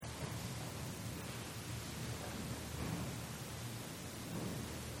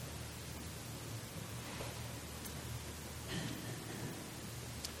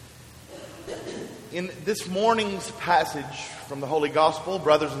In this morning's passage from the Holy Gospel,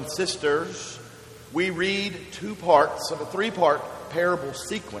 brothers and sisters, we read two parts of a three-part parable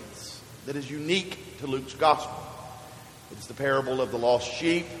sequence that is unique to Luke's Gospel. It's the parable of the lost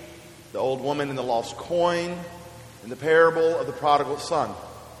sheep, the old woman and the lost coin, and the parable of the prodigal son.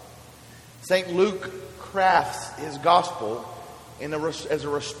 St. Luke crafts his Gospel as a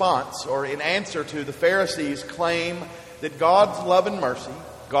response or in answer to the Pharisees' claim that God's love and mercy,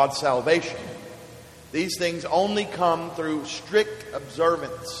 God's salvation, these things only come through strict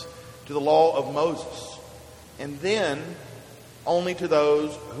observance to the law of Moses, and then only to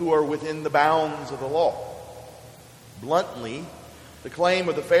those who are within the bounds of the law. Bluntly, the claim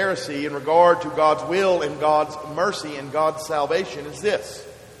of the Pharisee in regard to God's will and God's mercy and God's salvation is this: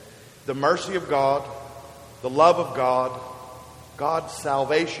 the mercy of God, the love of God, God's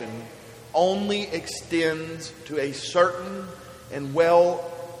salvation only extends to a certain and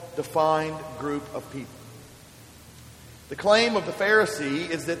well-defined group of people. The claim of the Pharisee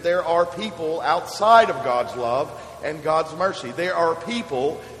is that there are people outside of God's love and God's mercy. There are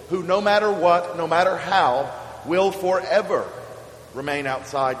people who, no matter what, no matter how, will forever remain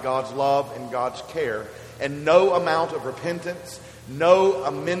outside God's love and God's care, and no amount of repentance, no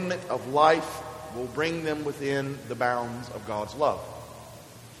amendment of life will bring them within the bounds of God's love.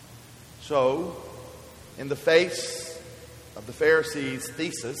 So, in the face of the Pharisees'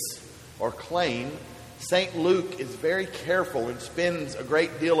 thesis or claim, St. Luke is very careful and spends a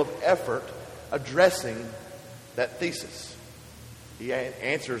great deal of effort addressing that thesis. He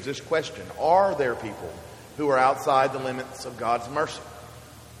answers this question: are there people who are outside the limits of God's mercy?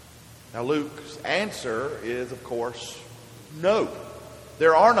 Now, Luke's answer is, of course, no.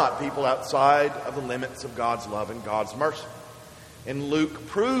 There are not people outside of the limits of God's love and God's mercy. And Luke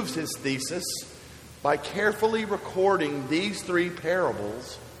proves his thesis by carefully recording these three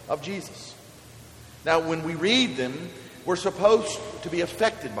parables of Jesus. Now, when we read them, we're supposed to be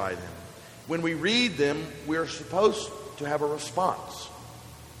affected by them. When we read them, we're supposed to have a response.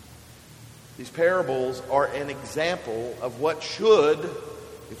 These parables are an example of what should,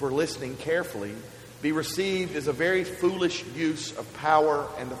 if we're listening carefully, be received as a very foolish use of power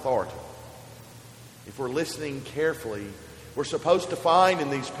and authority. If we're listening carefully, we're supposed to find in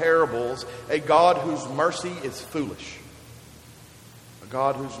these parables a God whose mercy is foolish. A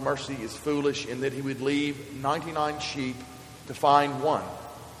God whose mercy is foolish in that he would leave 99 sheep to find one.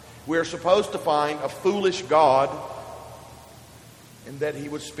 We're supposed to find a foolish God in that he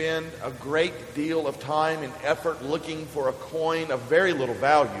would spend a great deal of time and effort looking for a coin of very little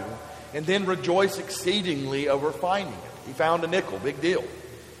value and then rejoice exceedingly over finding it. He found a nickel, big deal.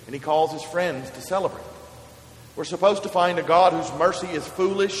 And he calls his friends to celebrate. We're supposed to find a God whose mercy is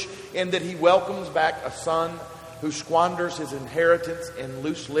foolish in that he welcomes back a son who squanders his inheritance in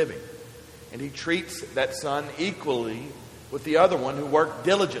loose living. And he treats that son equally with the other one who worked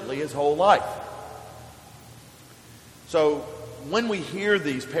diligently his whole life. So when we hear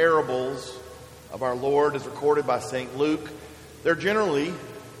these parables of our Lord as recorded by St. Luke, they're generally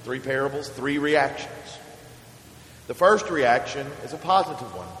three parables, three reactions. The first reaction is a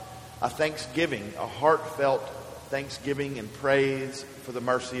positive one, a thanksgiving, a heartfelt thanksgiving and praise for the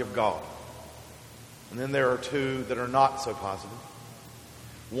mercy of God. And then there are two that are not so positive.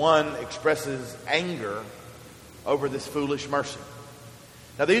 One expresses anger over this foolish mercy.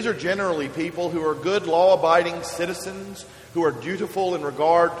 Now, these are generally people who are good, law-abiding citizens, who are dutiful in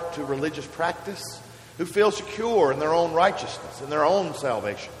regard to religious practice, who feel secure in their own righteousness and their own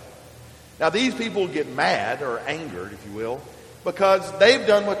salvation. Now, these people get mad or angered, if you will, because they've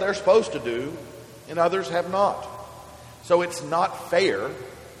done what they're supposed to do and others have not. So it's not fair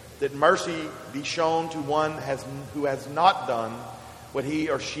that mercy be shown to one who has not done what he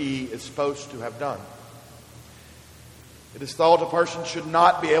or she is supposed to have done. It is thought a person should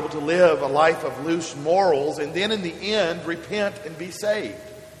not be able to live a life of loose morals and then in the end repent and be saved.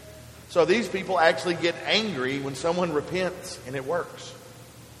 So these people actually get angry when someone repents and it works.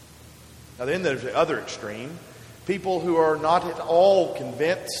 Now then there's the other extreme. People who are not at all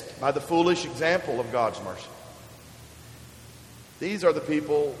convinced by the foolish example of God's mercy. These are the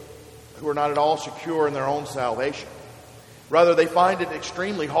people who are not at all secure in their own salvation. Rather, they find it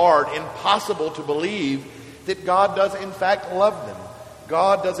extremely hard, impossible to believe that God does in fact love them.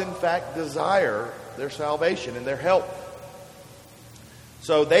 God does in fact desire their salvation and their help.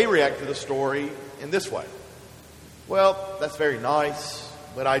 So they react to the story in this way. Well, that's very nice,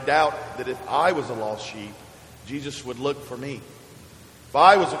 but I doubt that if I was a lost sheep, Jesus would look for me. If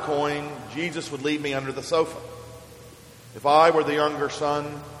I was a coin, Jesus would leave me under the sofa. If I were the younger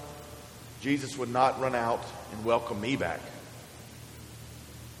son, Jesus would not run out and welcome me back.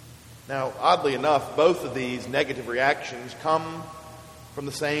 Now, oddly enough, both of these negative reactions come from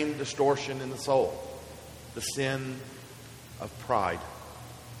the same distortion in the soul, the sin of pride.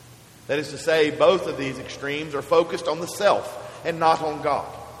 That is to say, both of these extremes are focused on the self and not on God.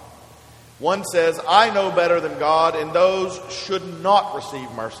 One says, I know better than God, and those should not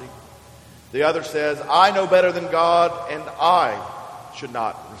receive mercy. The other says, I know better than God, and I should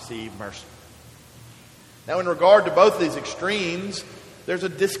not receive mercy. Now, in regard to both of these extremes, there's a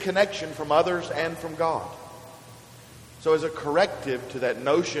disconnection from others and from God. So as a corrective to that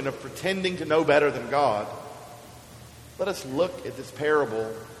notion of pretending to know better than God, let us look at this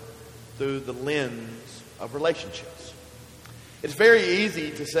parable through the lens of relationships. It's very easy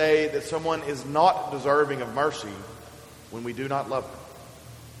to say that someone is not deserving of mercy when we do not love them.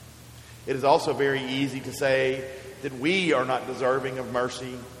 It is also very easy to say that we are not deserving of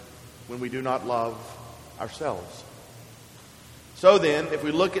mercy when we do not love ourselves. So then, if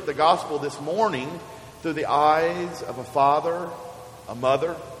we look at the gospel this morning through the eyes of a father, a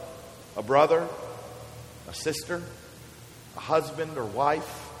mother, a brother, a sister, a husband or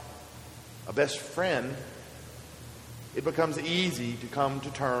wife, a best friend, it becomes easy to come to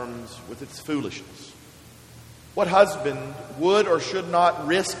terms with its foolishness. What husband would or should not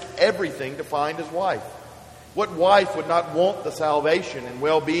risk everything to find his wife? What wife would not want the salvation and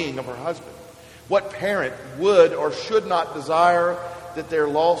well-being of her husband? What parent would or should not desire that their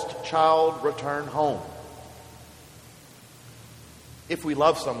lost child return home? If we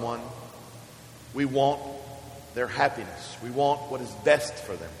love someone, we want their happiness. We want what is best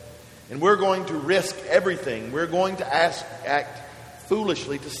for them. And we're going to risk everything. We're going to act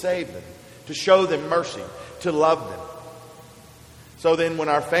foolishly to save them, to show them mercy, to love them. So then when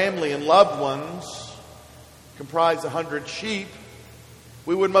our family and loved ones comprise 100 sheep,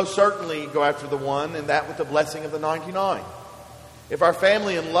 we would most certainly go after the one, and that with the blessing of the 99. If our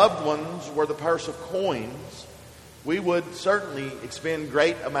family and loved ones were the purse of coins, we would certainly expend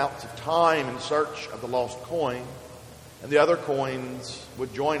great amounts of time in search of the lost coin, and the other coins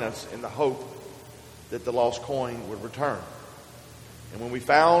would join us in the hope that the lost coin would return. And when we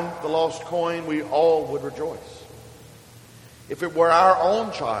found the lost coin, we all would rejoice. If it were our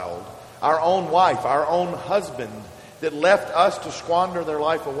own child, our own wife, our own husband that left us to squander their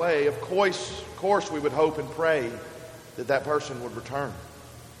life away, of course we would hope and pray that that person would return.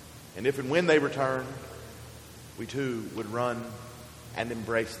 And if and when they returned, we too would run and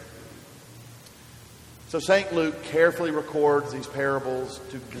embrace them. So St. Luke carefully records these parables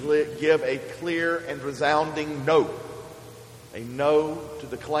to give a clear and resounding no. A no to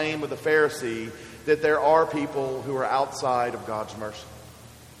the claim of the Pharisee that there are people who are outside of God's mercy.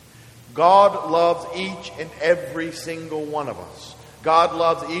 God loves each and every single one of us. God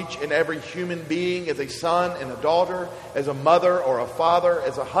loves each and every human being as a son and a daughter, as a mother or a father,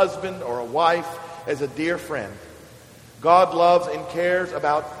 as a husband or a wife, as a dear friend. God loves and cares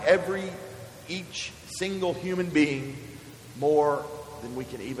about each single human being more than we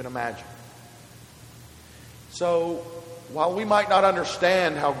can even imagine. So, while we might not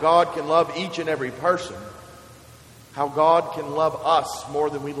understand how God can love each and every person, how God can love us more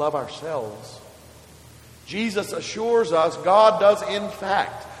than we love ourselves, Jesus assures us God does in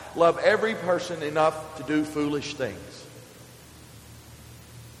fact love every person enough to do foolish things.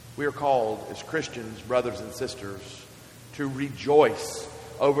 We are called as Christians, brothers and sisters, to rejoice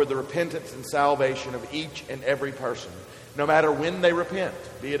over the repentance and salvation of each and every person, no matter when they repent,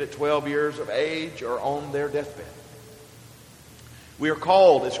 be it at 12 years of age or on their deathbed. We are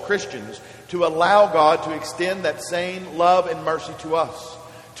called as Christians to allow God to extend that same love and mercy to us,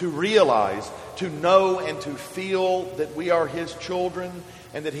 to realize, to know, and to feel that we are His children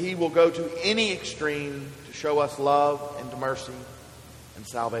and that He will go to any extreme to show us love and mercy and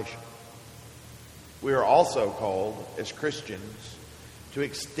salvation. We are also called as Christians to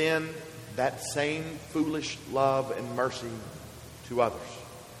extend that same foolish love and mercy to others.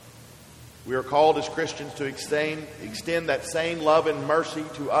 We are called as Christians to extend that same love and mercy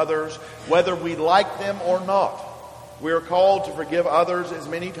to others, whether we like them or not. We are called to forgive others as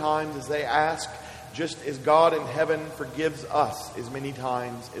many times as they ask, just as God in heaven forgives us as many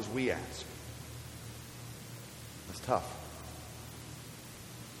times as we ask. That's tough.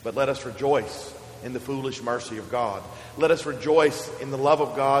 But let us rejoice in the foolish mercy of God. Let us rejoice in the love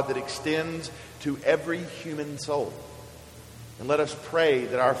of God that extends to every human soul. And let us pray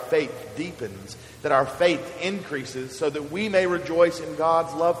that our faith deepens, that our faith increases, so that we may rejoice in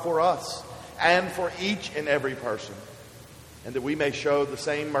God's love for us and for each and every person, and that we may show the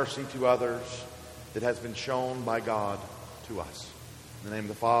same mercy to others that has been shown by God to us. In the name of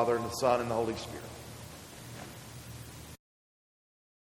the Father, and the Son, and the Holy Spirit.